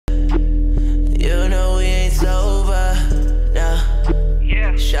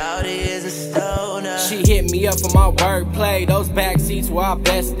hit me up for my wordplay. Those back seats were our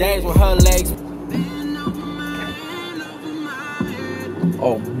best days when her legs.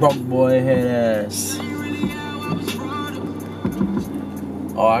 Oh, broke boy head ass.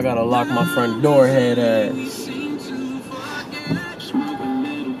 Oh, I gotta lock my front door head ass.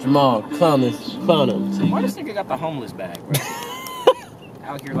 Jamal, clown him. Why this nigga got the homeless bag, bro?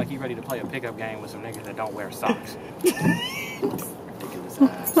 Out here like he ready to play a pickup game with some niggas that don't wear socks. Ridiculous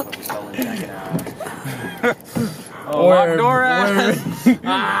ass, fucking stolen jacket ass. Oh, locked door ass.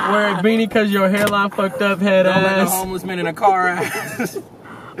 Wear a beanie cause your hairline fucked up head Don't let ass. a homeless man in a car ass.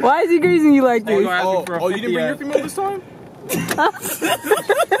 Why is he greasing you like this? You didn't bring your female this time?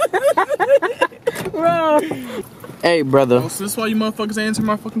 Bro. Hey, brother. Oh, so this is why you motherfuckers answer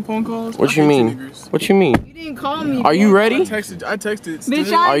my fucking phone calls? What you mean? What you mean? You didn't call me. Are you ready? I texted.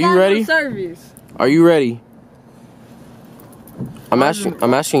 Bitch, Are you ready? Service. Are you ready? I'm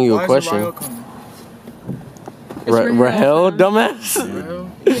asking you a question. Rahel, dumbass? Rahel?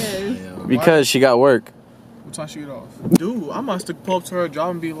 Yes. Because she got work. What time she get off? Dude, I must have pulled up to her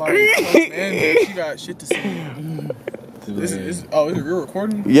job and be like, oh, man, she got shit to say. Is it real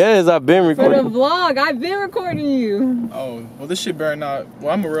recording? Yes, I've been For recording. the vlog, I've been recording you. Oh, well, this shit better not.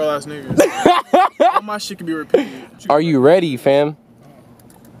 Well, I'm a real ass nigga. All my shit can be repeated. Are you ready, fam?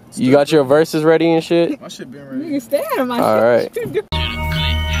 You got your verses ready and shit? My shit been ready. Nigga, stay out of my All right. shit.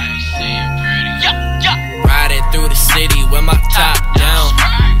 Riding through the city with my top down.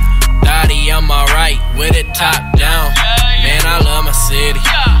 Thotty, I'm alright with it top down. Man, I love my city.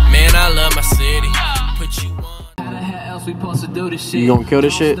 Man, I love my city. Put you on. You gonna kill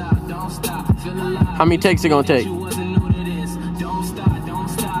this shit? How many takes it gonna take?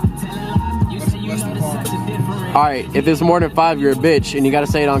 Alright, if it's more than 5, you're a bitch, and you gotta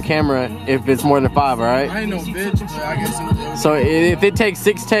say it on camera if it's more than 5, alright? I ain't no bitch, but I guess I'm good. So if it takes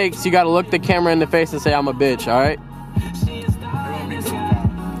 6 takes, you gotta look the camera in the face and say I'm a bitch, alright?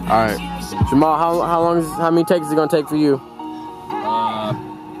 Alright. Jamal, how many takes is it gonna take for you?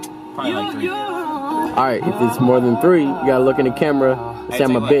 Probably like 3. Alright, if it's more than 3, you gotta look in the camera and say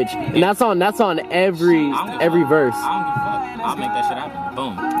I'm a bitch. And that's on every verse. I don't give a fuck. I'll make that shit happen.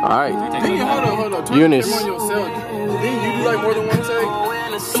 Boom. Alright. Hold on. Eunice. Turn on yourself. Then you do like more than one take?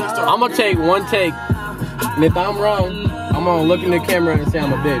 I'm gonna take 1 take. And if I'm wrong, I'm gonna look in the camera and say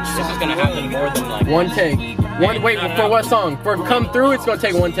I'm a bitch. This is gonna happen more than like 1 take. Wait, for what song? For Come Through, it's gonna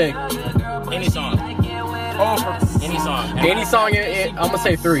take 1 take. any song. Oh, for Any song. Any song, I'm gonna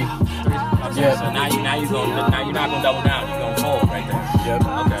say 3. Okay, Yeah. so now you're not gonna double down. You're gonna fold right there. Yep.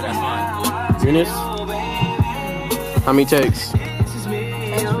 Okay, that's fine. Eunice? How many takes?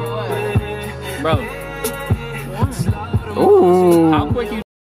 Bro, Ooh. how quick you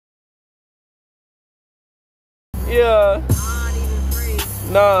Yeah.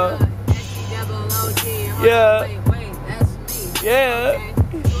 Nah. Yeah. Yeah.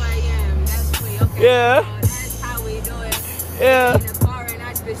 Yeah. Yeah.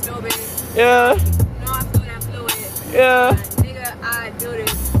 Yeah. Yeah.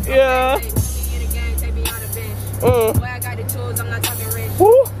 Yeah.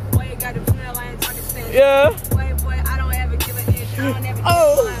 Woo. Yeah.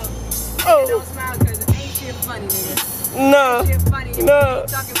 Oh. Nah. Nah.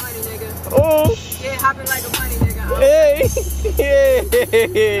 Oh. Hey.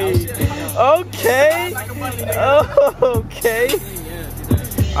 Hey. Okay. Oh, okay.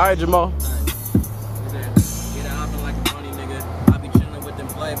 All right, Jamal. Get it hopping like a funny nigga. I be chilling with them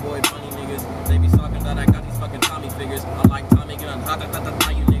playboy funny niggas. They be talking that I got these fucking Tommy figures. I like Tommy gun. Ha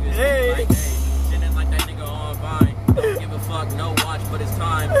you niggas. Hey. Like, hey, chilling like that nigga on Vine. Don't give a fuck, no watch, but it's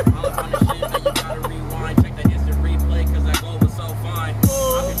time. All up on the shit, now you gotta rewind. Check the instant replay, cause that goal was so fine.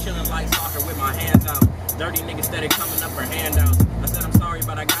 I been chilling like soccer with my hands out. Dirty niggas steady coming up for handouts. I said I'm sorry,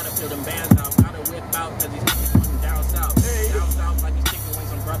 but I gotta fill them bands out. Gotta whip out, cause these niggas fucking down south. Down south like these chicken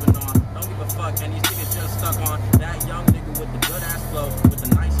wings I'm rubbing on. Don't give a fuck, and these niggas just stuck on that young nigga with the good ass flow. With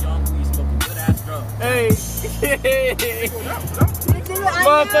the nice young weed, smoking good ass drugs. Hey.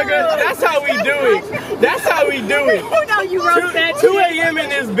 Motherfucker, that's how we do it. That's how we do it. You know you wrote that. 2 a.m. in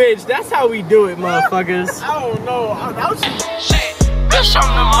this bitch. That's how we do it, motherfuckers. I don't know. Shit, bitch, I'm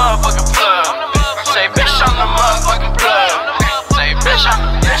the motherfucking plug. Say, bitch, I'm the motherfucking plug. Say, bitch, I'm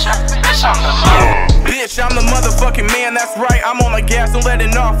the motherfucking. Bitch, I'm the motherfucking man, that's right. I'm on the gas, don't let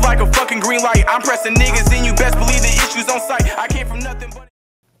it off like a fucking green light. I'm pressing niggas, and you best believe the issues on sight. I came from nothing but...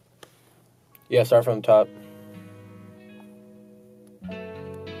 Yeah, start from the top.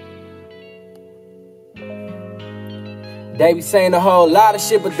 They be saying a whole lot of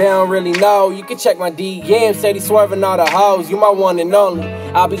shit, but they don't really know. You can check my DM, say they swerving all the hoes. You my one and only.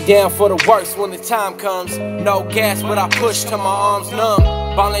 I'll be down for the worst when the time comes. No gas, but I push till my arms numb.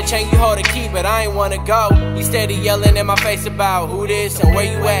 Ballin' chain, you hold the key, but I ain't wanna go. You steady yelling in my face about who this and where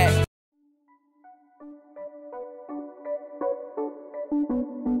you at.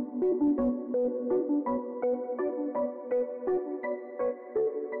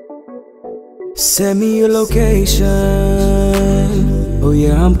 Send me your location. Oh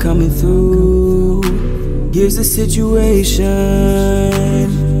yeah, I'm coming through. Here's the situation.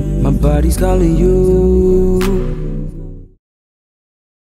 My body's calling you.